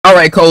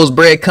Alright, Cole's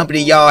Bread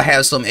Company, y'all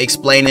have some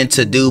explaining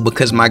to do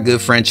because my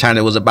good friend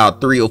Chyna was about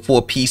 3 or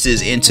 4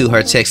 pieces into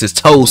her Texas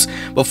toast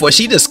before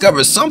she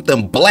discovered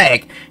something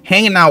black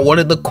hanging out one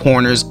of the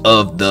corners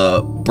of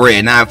the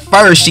bread. Now at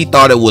first she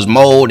thought it was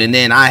mold, and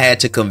then I had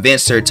to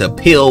convince her to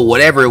peel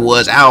whatever it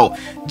was out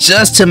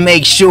just to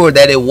make sure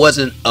that it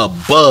wasn't a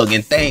bug,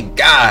 and thank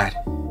God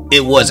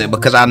it wasn't,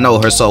 because I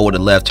know her soul would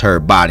have left her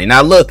body.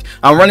 Now look,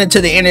 I'm running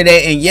to the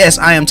internet, and yes,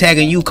 I am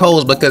tagging you,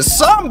 Coles, because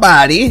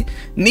somebody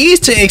needs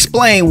to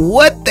explain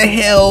what the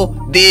hell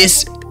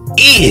this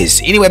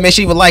is. Anyway, make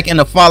sure you like and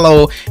a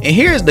follow, and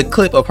here's the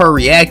clip of her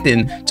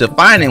reacting to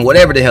finding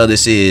whatever the hell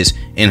this is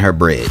in her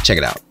bread. Check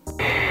it out.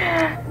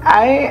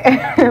 I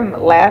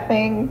am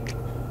laughing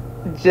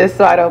just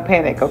so I don't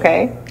panic,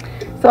 okay?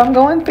 So I'm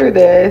going through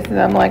this, and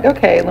I'm like,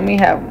 okay,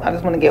 I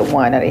just want to get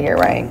one out of here,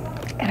 right?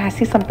 And I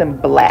see something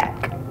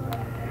black.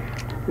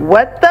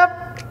 What the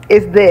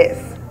is this?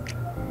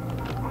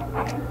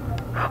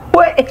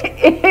 What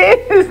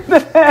is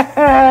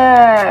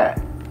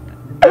that?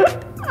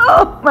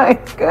 Oh my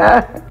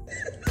God.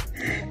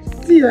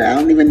 Zero, I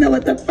don't even know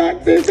what the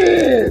fuck this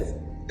is.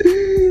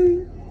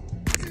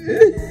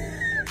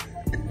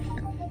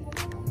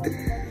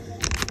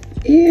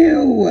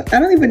 Ew, I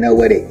don't even know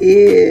what it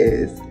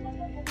is.